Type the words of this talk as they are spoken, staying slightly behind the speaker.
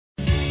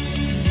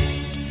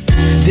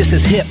This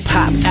is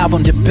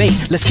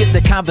Hip-Hop-Album-Debate. Let's get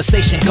the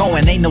conversation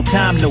going, ain't no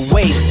time to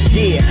waste.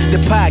 Yeah, the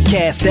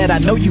podcast that I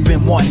know you've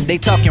been wanting. They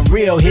talking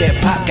real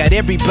hip-hop, got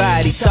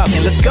everybody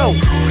talking. Let's go.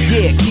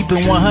 Yeah, keep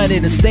it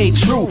 100 and stay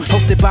true.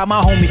 Hosted by my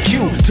homie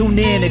Q. Tune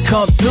in and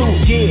come through.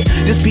 Yeah,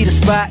 this be the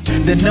spot,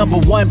 the number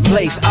one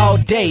place all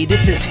day.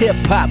 This is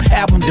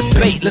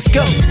Hip-Hop-Album-Debate. Let's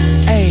go.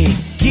 Hey,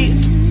 yeah.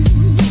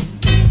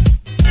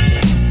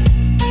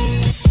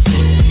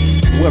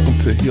 Welcome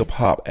to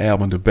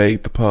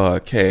Hip-Hop-Album-Debate, the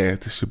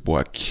podcast. It's your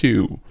boy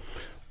Q.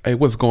 Hey,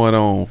 what's going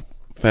on,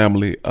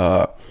 family?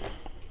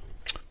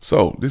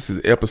 So this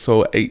is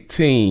episode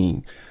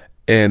 18,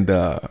 and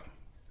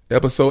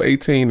episode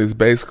 18 is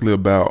basically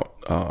about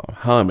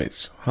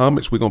homage.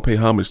 We're gonna pay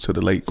homage to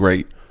the late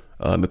great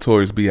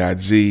Notorious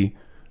B.I.G.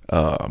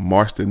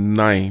 March the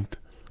 9th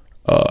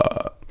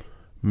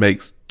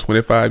makes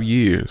 25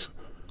 years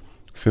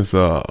since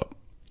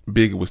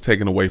Biggie was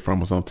taken away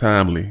from us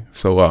untimely.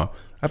 So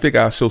I think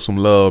I'll show some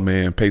love,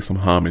 man, pay some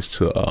homage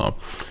to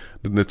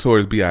the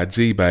Notorious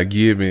B.I.G. by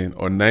giving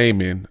or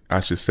naming,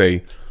 I should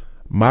say,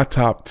 my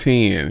top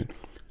 10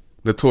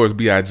 Notorious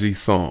B.I.G.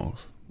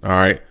 songs. All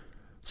right.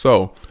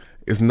 So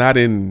it's not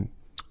in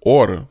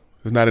order.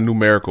 It's not in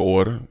numerical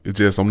order. It's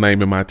just I'm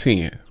naming my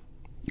 10.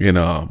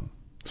 And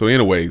so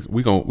anyways,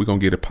 we're gonna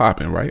get it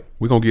popping, right?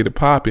 We're gonna get it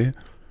popping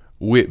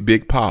with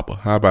Big Papa.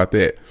 How about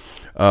that?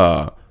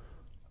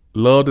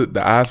 Love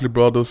the Isley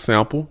Brothers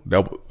sample.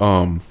 That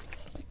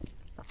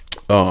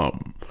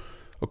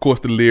of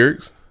course the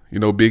lyrics, you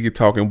know, Biggie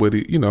talking with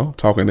it, you know,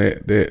 talking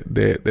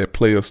that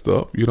player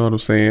stuff, you know what I'm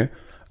saying?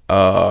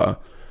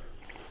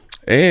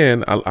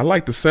 And I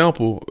like the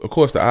sample, of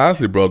course, the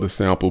Isley Brothers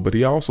sample, but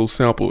he also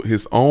sampled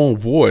his own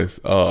voice.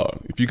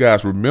 If you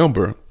guys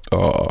remember,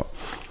 an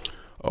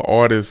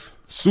artist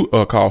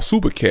called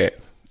Supercat,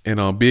 and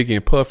Biggie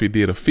and Puffy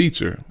did a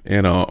feature,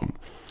 and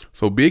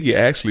so Biggie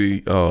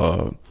actually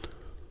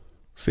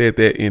said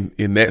that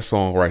in that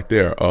song right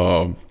there.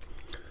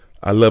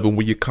 I love it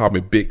when you call me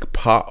Big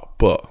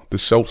Papa, the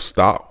show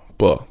stop,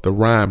 the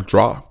rhyme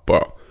drop.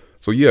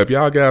 So yeah, if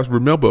y'all guys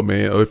remember,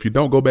 man, or if you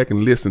don't, go back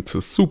and listen to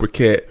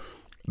Supercat,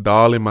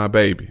 Darling My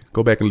Baby.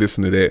 Go back and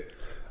listen to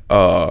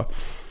that.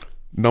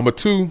 Number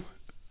 2,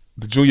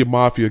 the Junior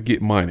Mafia,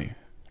 Get Money.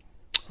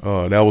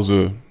 That was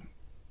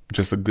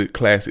just a good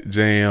classic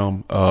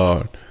jam.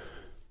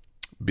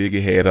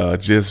 Biggie had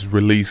just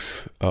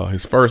released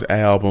his first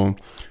album,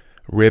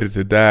 Ready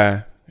to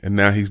Die, and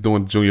now he's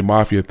doing the Junior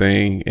Mafia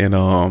thing,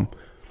 and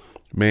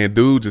man,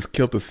 dude just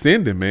kept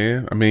ascending,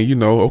 man. I mean, you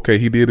know, okay,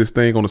 he did his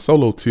thing on the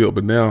solo tip,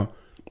 but now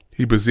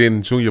he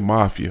presenting Junior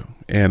Mafia,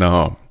 and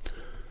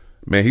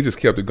man, he just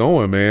kept it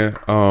going, man.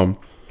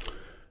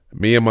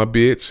 Me and My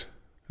Bitch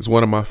is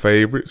one of my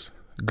favorites.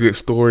 Good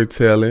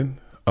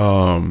storytelling.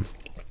 Man,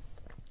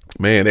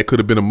 that could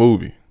have been a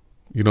movie.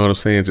 You know what I'm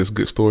saying? Just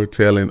good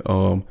storytelling.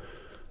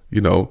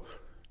 You know,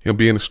 him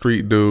being a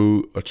street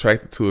dude,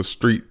 attracted to a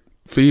street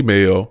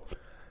female,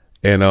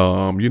 and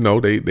you know,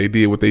 they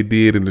did what they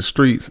did in the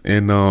streets,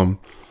 and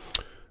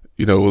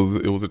you know,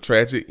 it was a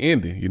tragic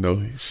ending. You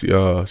know,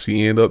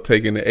 she ended up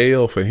taking the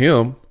L for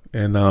him,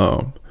 and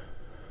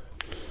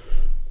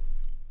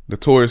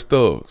Notorious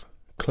Thugs,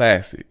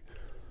 classic,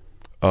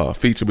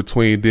 feature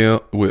between them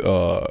with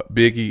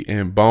Biggie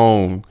and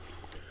Bone.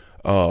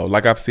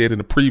 Like I've said in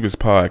the previous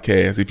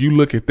podcast, if you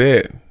look at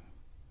that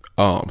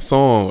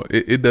song,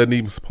 it doesn't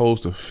even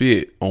supposed to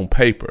fit on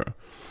paper.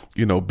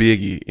 You know,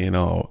 Biggie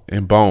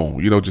and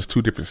Bone, you know, just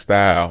two different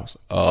styles.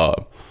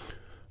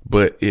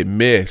 But it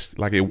meshed,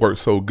 like it worked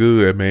so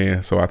good,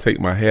 man. So I take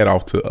my hat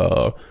off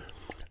to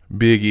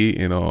Biggie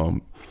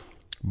and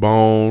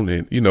Bone,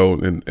 and you know,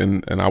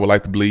 and I would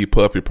like to believe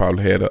Puffy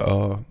probably had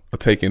a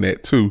take in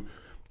that too,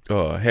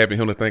 having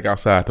him to think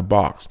outside the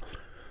box.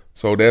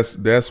 So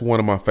that's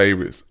one of my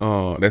favorites.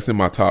 That's in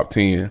my top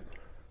 10.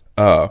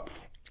 I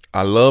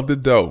Love the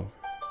Dough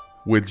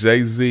with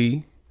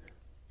Jay-Z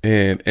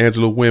and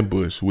Angela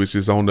Winbush, which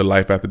is on the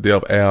Life After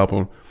Death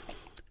album.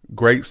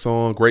 Great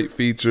song, great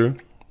feature.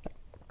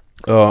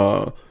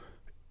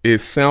 It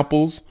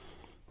samples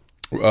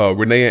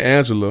Renee and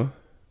Angela,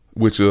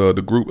 which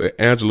the group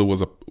Angela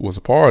was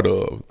a part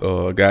of.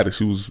 A guy that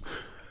she was,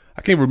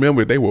 I can't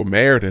remember if they were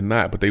married or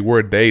not, but they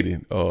were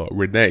dating.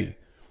 Renee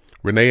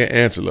and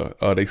Angela.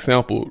 They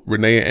sampled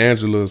Renee and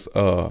Angela's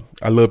 "I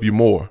Love You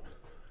More."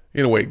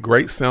 Anyway,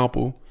 great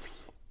sample.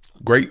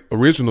 Great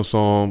original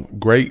song,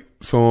 great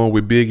song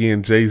with Biggie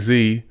and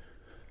Jay-Z.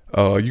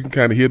 You can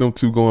kind of hear them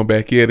two going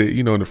back at it,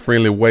 you know, in a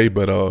friendly way,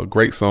 but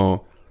great song.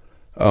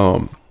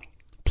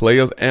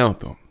 Players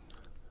Anthem.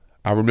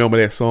 I remember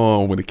that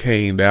song when it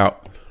came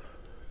out,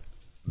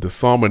 the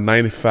summer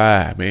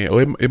 '95, man.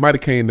 Or it might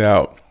have came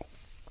out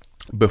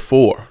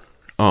before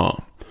the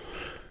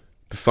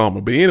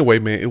summer. But anyway,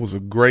 man, it was a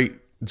great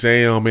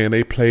jam, man.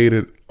 They played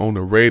it on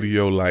the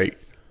radio like,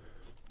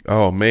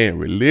 oh man,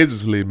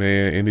 religiously,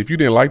 man. And if you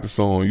didn't like the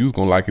song, you was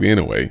gonna like it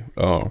anyway.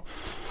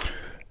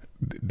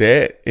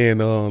 That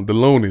and the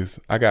Loonies,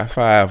 I got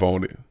 5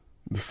 on it.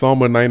 The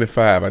summer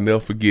 '95, I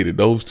never forget it.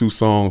 Those two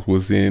songs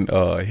was in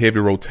heavy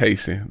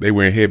rotation. They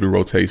were in heavy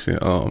rotation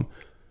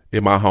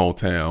in my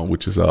hometown,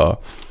 which is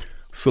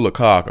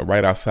Sylacauga,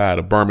 right outside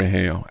of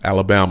Birmingham,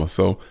 Alabama.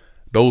 So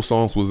those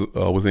songs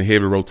was in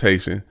heavy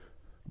rotation.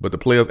 But the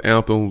Players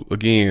Anthem,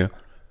 again,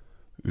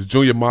 is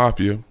Junior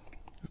Mafia,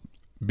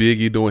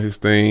 Biggie doing his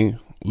thing,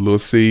 Lil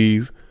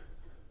C's,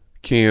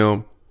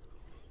 Kim,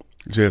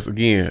 just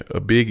again,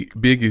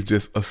 Biggie's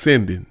just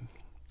ascending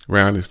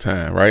around this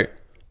time, right?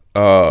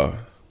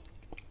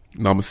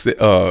 Number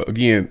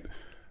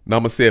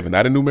 7,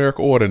 not in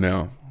numerical order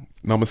now.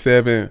 Number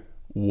 7,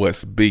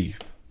 What's Beef?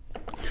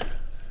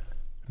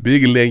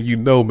 Biggie letting you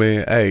know,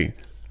 man, hey,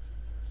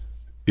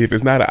 if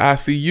it's not an I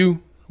see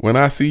you, when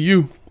I see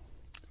you,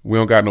 we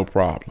don't got no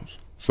problems.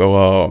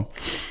 So,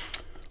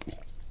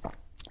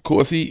 of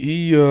course,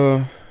 he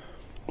I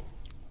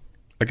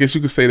guess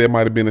you could say that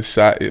might have been a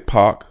shot at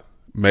Pac.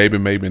 Maybe,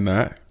 maybe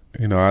not.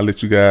 You know, I'll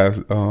let you guys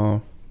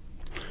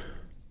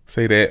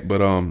say that.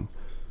 But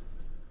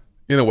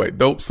anyway,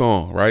 dope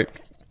song, right?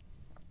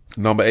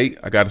 Number 8,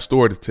 I Got a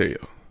Story to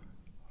Tell.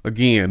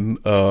 Again,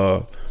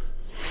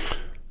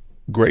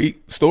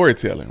 great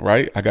storytelling,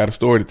 right? I got a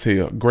story to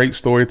tell. Great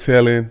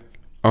storytelling.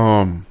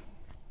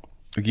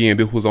 Again,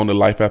 this was on the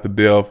Life After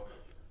Death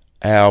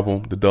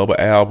album, the double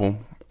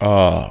album.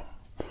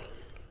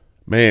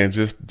 Man,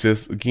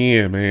 just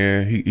again,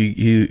 man,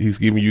 he's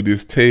giving you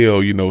this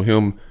tale, you know,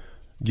 him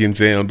getting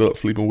jammed up,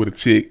 sleeping with a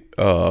chick,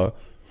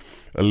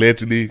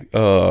 allegedly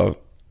a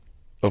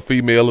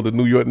female of the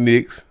New York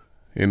Knicks.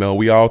 You know,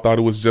 we all thought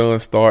it was John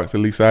Starks,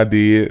 at least I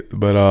did,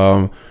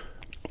 but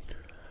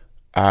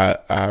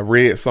I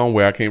read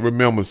somewhere, I can't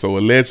remember, so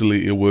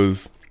allegedly it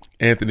was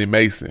Anthony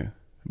Mason.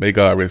 May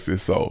God rest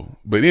his soul.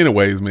 But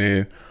anyways,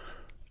 man,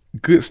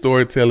 good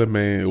storytelling,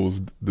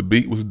 man. The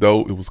beat was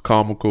dope. It was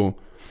comical.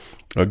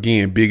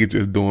 Again, Biggie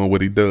just doing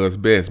what he does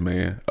best,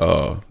 man.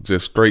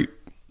 Just straight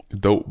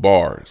dope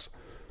bars.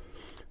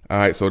 All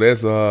right, so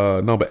that's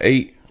number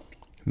 8.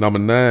 Number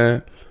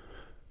 9,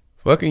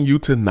 Fucking You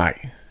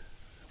Tonight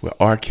with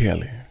R.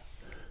 Kelly.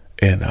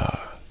 And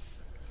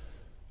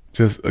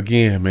just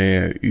again,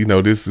 man, you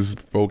know, this is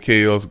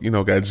 4K's, you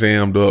know, got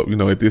jammed up, you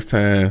know, at this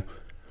time.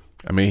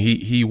 I mean,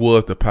 he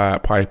was the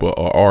Pied Piper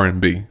of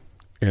R&B,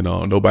 and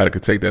nobody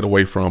could take that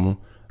away from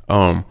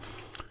him.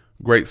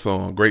 Great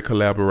song, great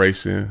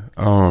collaboration.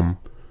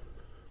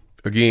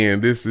 Again,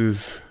 this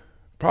is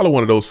probably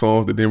one of those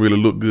songs that didn't really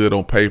look good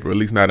on paper, at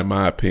least not in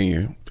my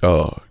opinion.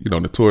 You know,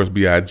 Notorious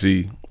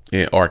B.I.G.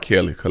 and R.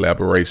 Kelly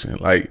collaboration.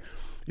 Like,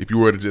 if you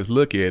were to just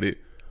look at it,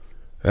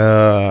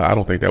 I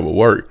don't think that would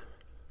work,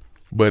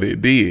 but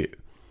it did.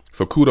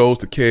 So kudos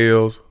to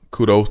Kels,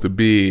 kudos to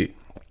Big.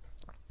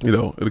 You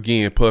know, and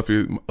again,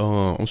 Puffy,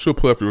 I'm sure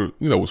Puffy,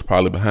 you know, was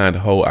probably behind the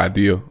whole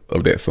idea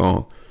of that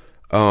song.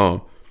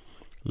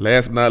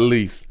 Last but not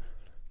least,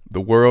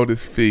 The World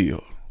Is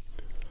Filled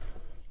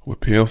with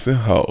Pimps and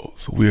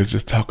Hoes. We'll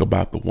just talk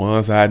about the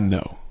ones I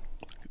know.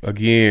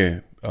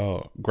 Again,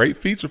 great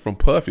feature from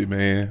Puffy,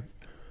 man.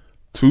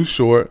 Too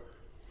Short.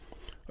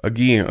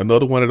 Again,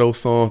 another one of those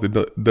songs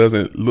that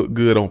doesn't look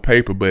good on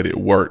paper, but it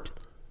worked.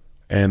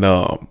 And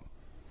I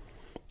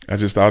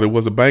just thought it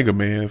was a banger,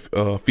 man.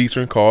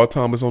 Featuring Carl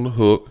Thomas on the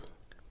hook.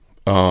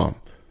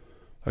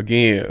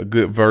 Again, a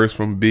good verse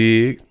from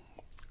Big,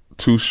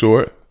 Too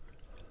Short,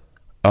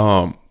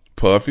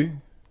 Puffy,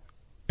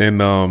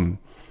 and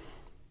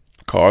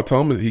Carl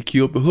Thomas. He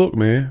killed the hook,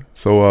 man.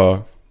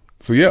 So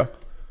yeah.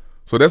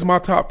 So that's my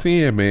top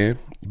 10, man.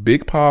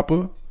 Big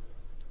Papa,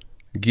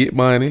 Get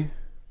Money,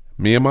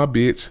 Me and My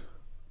Bitch,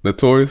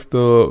 Notorious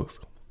Thugs,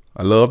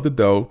 I Love the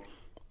Dough,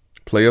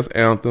 Players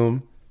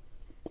Anthem,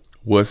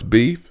 What's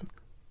Beef,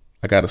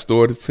 I Got a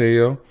Story to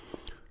Tell,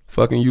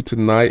 Fucking You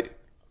Tonight,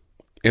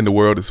 and The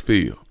World Is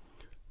Filled.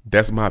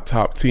 That's my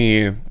top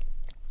 10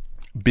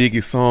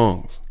 Biggie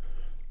songs.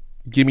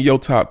 Give me your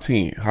top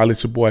 10. Holla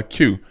at your boy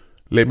Q.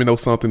 Let me know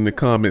something in the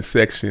comment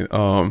section.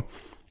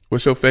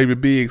 What's your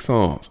favorite Big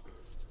songs?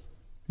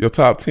 Your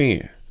top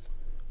 10,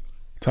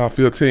 top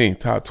 15,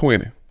 top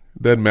 20.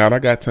 Doesn't matter. I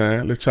got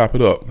time. Let's chop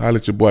it up. Holla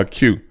at your boy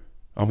Q.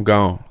 I'm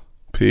gone.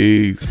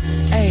 Peace.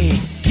 Hey.